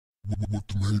What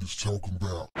the haters talking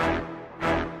about?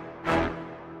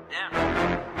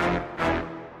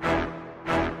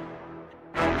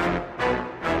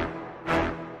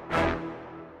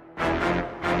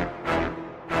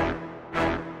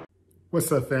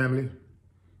 What's up, family?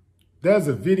 There's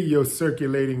a video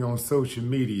circulating on social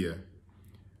media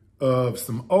of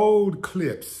some old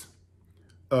clips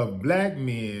of black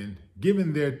men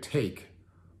giving their take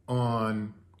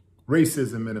on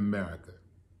racism in America.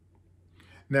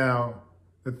 Now,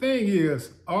 the thing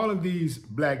is, all of these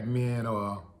black men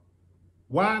are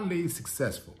widely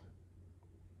successful,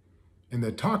 and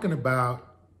they're talking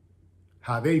about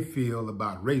how they feel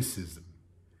about racism.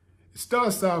 It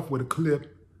starts off with a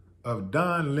clip of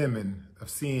Don Lemon of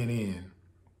CNN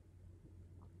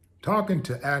talking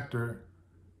to actor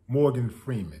Morgan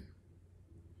Freeman.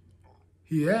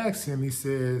 He asks him, he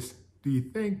says, do you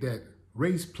think that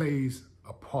race plays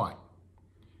a part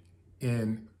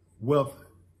in wealth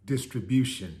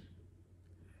distribution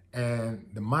and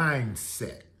the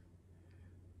mindset?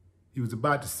 He was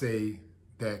about to say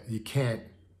that you can't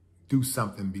do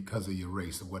something because of your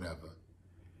race or whatever.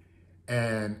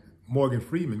 And Morgan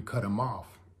Freeman cut him off.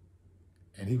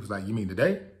 And he was like, you mean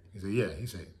today? He said, yeah. He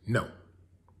said, no.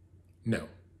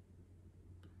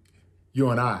 You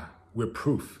and I, we're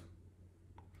proof.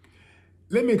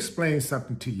 Let me explain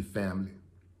something to you, family.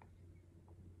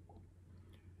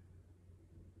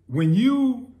 When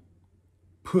you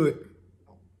put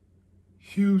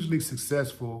hugely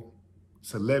successful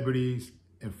celebrities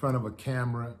in front of a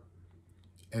camera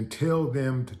and tell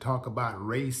them to talk about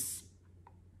race,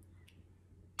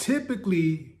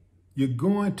 typically you're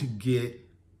going to get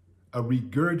a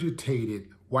regurgitated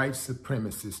white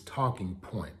supremacist talking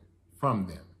point from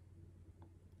them.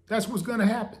 That's what's going to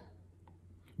happen,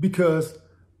 because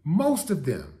most of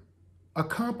them are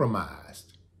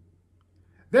compromised.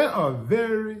 There are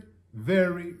very,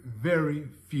 very, very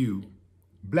few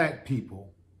black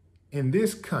people in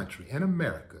this country, in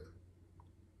America,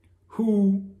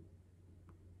 who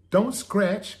don't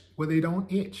scratch where they don't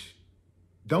itch,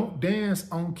 don't dance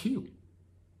on cue,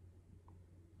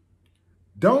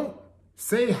 don't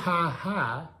say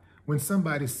hi when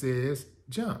somebody says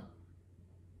jump.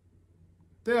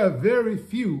 There are very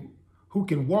few who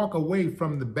can walk away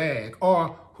from the bag,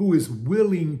 or who is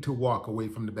willing to walk away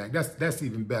from the bag. That's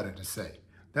even better to say.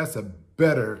 That's a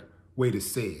better way to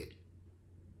say it.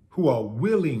 Who are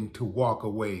willing to walk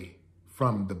away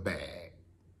from the bag.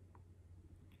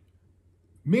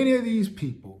 Many of these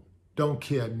people don't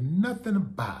care nothing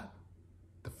about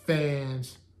the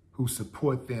fans who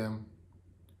support them,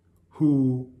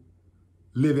 who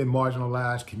live in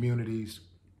marginalized communities,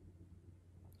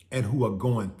 and who are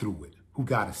going through it, who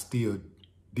got to still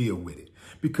deal with it.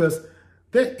 Because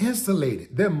they're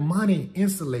insulated. Their money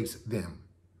insulates them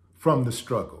from the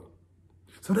struggle.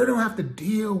 So they don't have to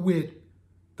deal with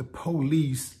the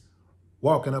police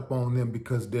walking up on them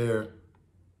because they're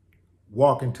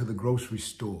walking to the grocery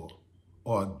store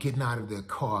or getting out of their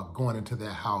car, going into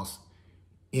their house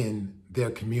in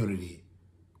their community,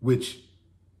 which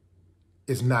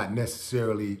is not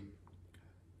necessarily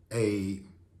a,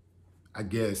 I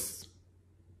guess,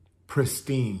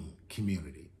 pristine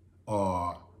community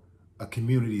or a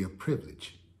community of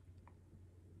privilege.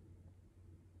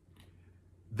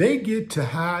 They get to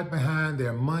hide behind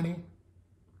their money,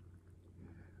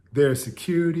 their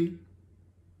security,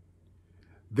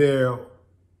 their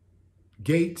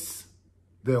gates,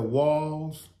 their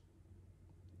walls,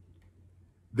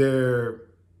 their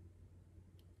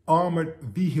armored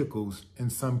vehicles in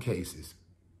some cases,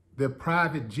 their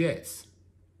private jets.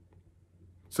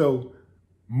 So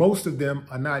most of them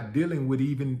are not dealing with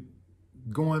even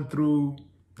going through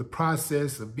the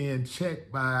process of being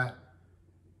checked by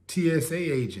TSA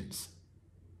agents.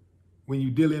 When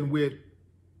you're dealing with,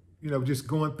 just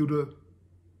going through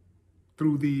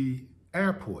the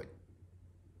airport,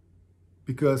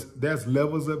 because there's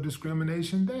levels of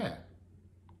discrimination there.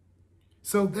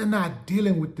 So they're not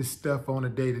dealing with this stuff on a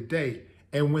day-to-day.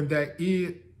 And when that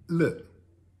is, look,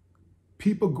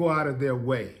 people go out of their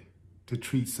way to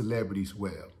treat celebrities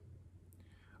well.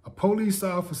 A police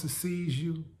officer sees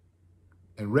you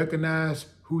and recognizes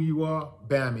who you are,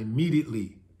 bam,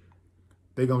 immediately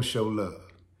they're going to show love.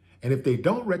 And if they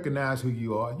don't recognize who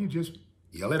you are, you just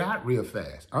yell it out real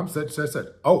fast. I'm such.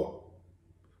 Oh,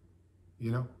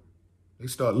 they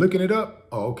start looking it up.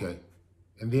 Oh, okay.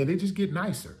 And then they just get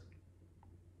nicer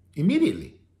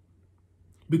immediately,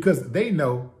 because they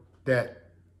know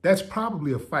that that's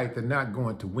probably a fight they're not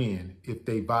going to win if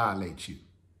they violate you.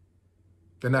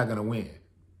 They're not going to win.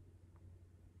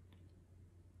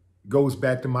 Goes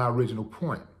back to my original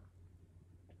point.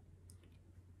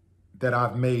 that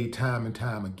I've made time and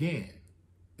time again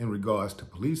in regards to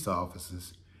police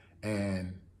officers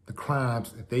and the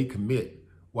crimes that they commit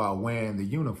while wearing the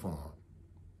uniform.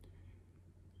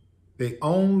 They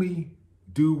only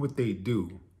do what they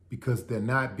do because they're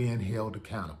not being held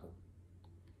accountable.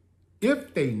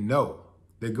 If they know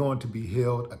they're going to be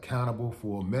held accountable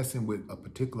for messing with a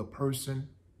particular person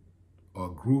or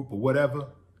group or whatever,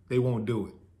 they won't do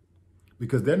it.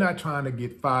 Because they're not trying to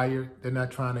get fired. They're not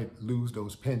trying to lose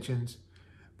those pensions.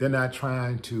 They're not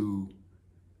trying to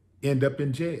end up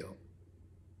in jail.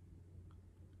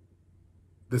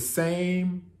 The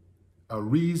same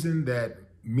reason that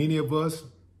many of us,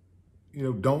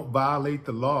 don't violate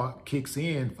the law kicks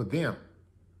in for them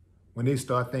when they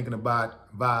start thinking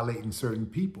about violating certain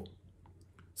people.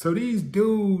 So these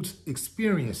dudes'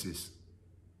 experiences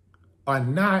are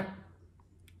not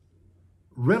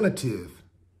relative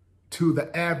to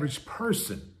the average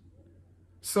person.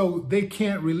 So they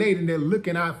can't relate and they're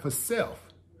looking out for self.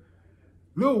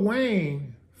 Lil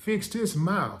Wayne fixed his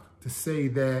mouth to say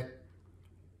that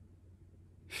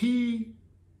he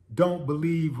don't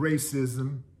believe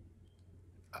racism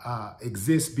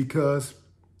exists because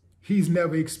he's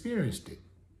never experienced it.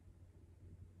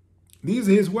 These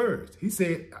are his words. He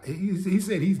said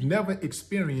he's never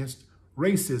experienced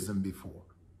racism before.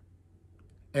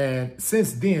 And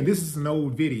since then, this is an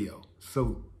old video.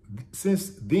 So since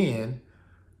then,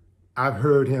 I've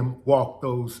heard him walk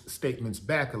those statements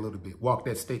back a little bit, walk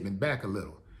that statement back a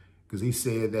little, because he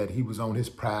said that he was on his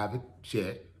private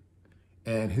jet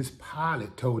and his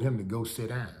pilot told him to go sit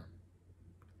down.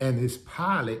 And his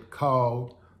pilot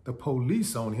called the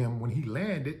police on him when he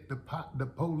landed. The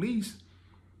police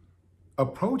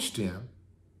approached him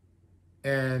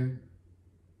and,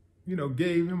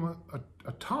 gave him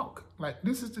a talk. Like,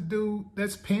 this is the dude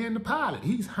that's paying the pilot.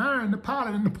 He's hiring the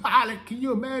pilot, and the pilot, can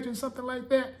you imagine something like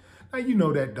that? Now, you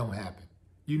know that don't happen.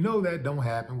 You know that don't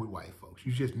happen with white folks.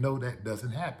 You just know that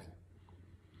doesn't happen.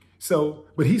 So,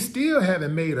 but he still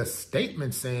haven't made a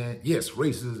statement saying, yes,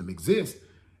 racism exists.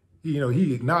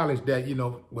 He acknowledged that,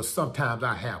 well, sometimes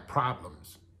I have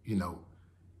problems,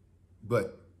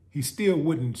 but he still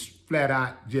wouldn't flat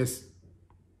out just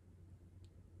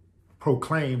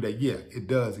proclaim that, yeah, it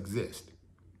does exist.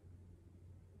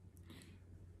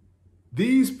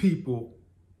 These people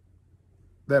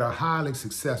that are highly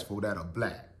successful, that are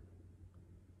black,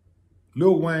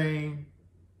 Lil Wayne,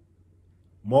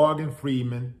 Morgan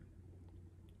Freeman,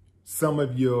 some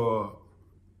of your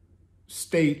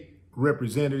state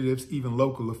representatives, even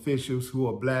local officials who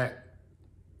are black,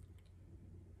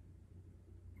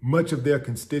 much of their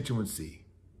constituency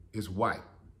is white.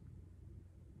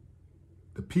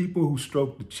 The people who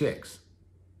stroke the checks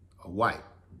are white.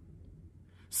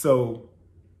 So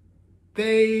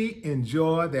they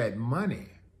enjoy that money.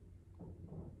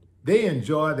 They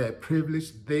enjoy that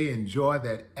privilege. They enjoy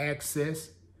that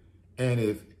access.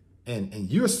 And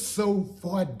you're so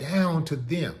far down to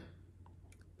them,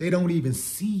 they don't even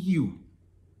see you.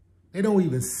 They don't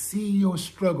even see your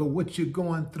struggle, what you're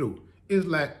going through. It's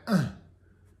like,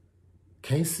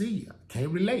 can't see you, can't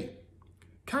relate.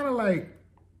 Kind of like,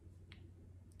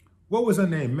 what was her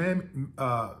name?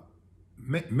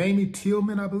 Mamie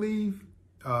Tillman, I believe.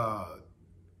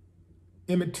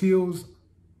 Emmett Till's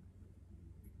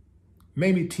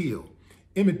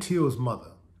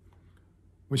mother.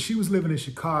 When she was living in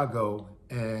Chicago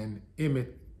and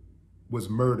Emmett was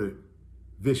murdered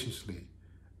viciously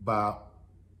by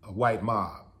a white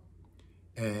mob,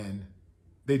 and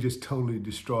they just totally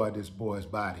destroyed this boy's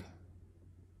body.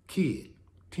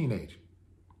 Teenager.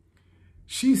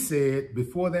 She said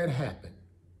before that happened,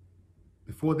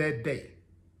 before that day,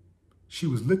 she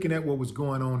was looking at what was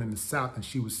going on in the South and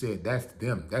she was saying, that's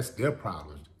them, that's their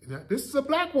problems. This is a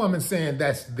black woman saying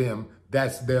that's them,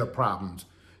 that's their problems.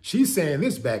 She's saying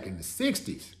this back in the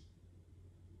 60s.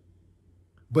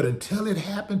 But until it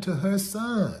happened to her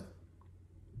son,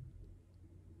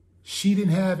 she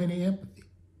didn't have any empathy.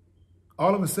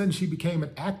 All of a sudden, she became an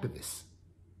activist.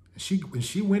 When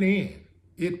she went in,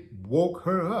 it woke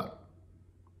her up.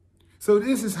 So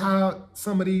this is how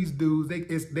some of these dudes,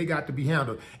 they got to be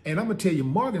handled. And I'm going to tell you,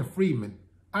 Morgan Freeman,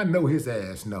 I know his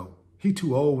ass no. He's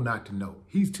too old not to know.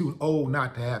 He's too old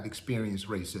not to have experienced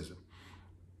racism.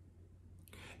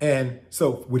 And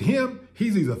so with him,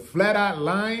 he's either flat out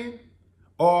lying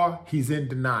or he's in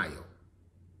denial.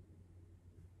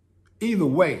 Either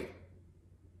way,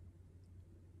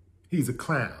 he's a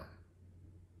clown.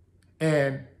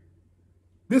 And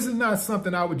this is not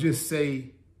something I would just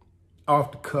say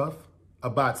off the cuff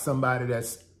about somebody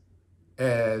that's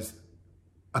as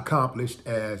accomplished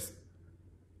as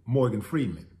Morgan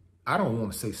Freeman. I don't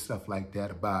want to say stuff like that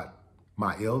about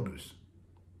my elders.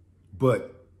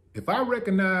 But if I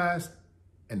recognize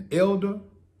an elder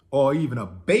or even a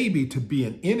baby to be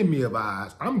an enemy of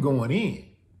ours, I'm going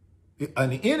in.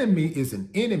 An enemy is an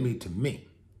enemy to me.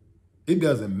 It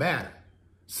doesn't matter.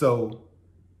 So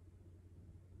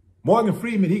Morgan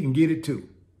Freeman, he can get it too.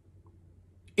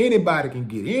 Anybody can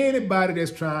get it. Anybody that's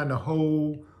trying to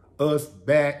hold us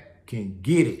back can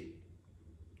get it.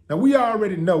 Now, we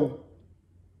already know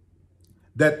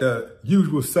that the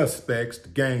usual suspects, the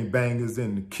gangbangers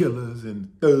and the killers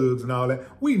and thugs and all that,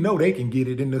 we know they can get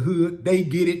it in the hood. They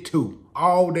get it too,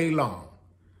 all day long.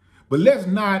 But let's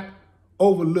not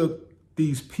overlook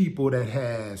these people that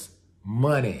has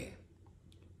money,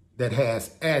 that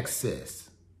has access,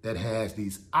 that has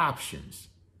these options,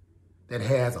 that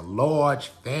has a large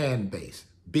fan base,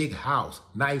 big house,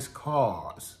 nice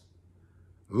cars,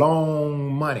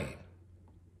 long money.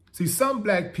 See, some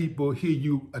black people hear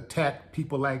you attack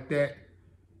people like that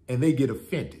and they get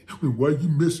offended. Well, why you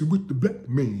messing with the black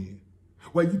man?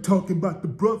 Why you talking about the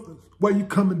brothers? Why you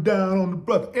coming down on the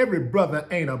brother? Every brother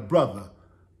ain't a brother.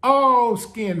 All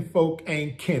skin folk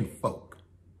ain't kinfolk.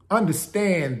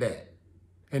 Understand that.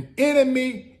 An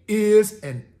enemy is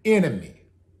an enemy.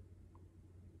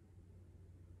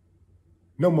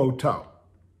 No more talk.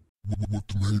 What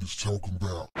the haters talking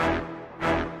about?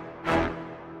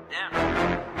 Yeah.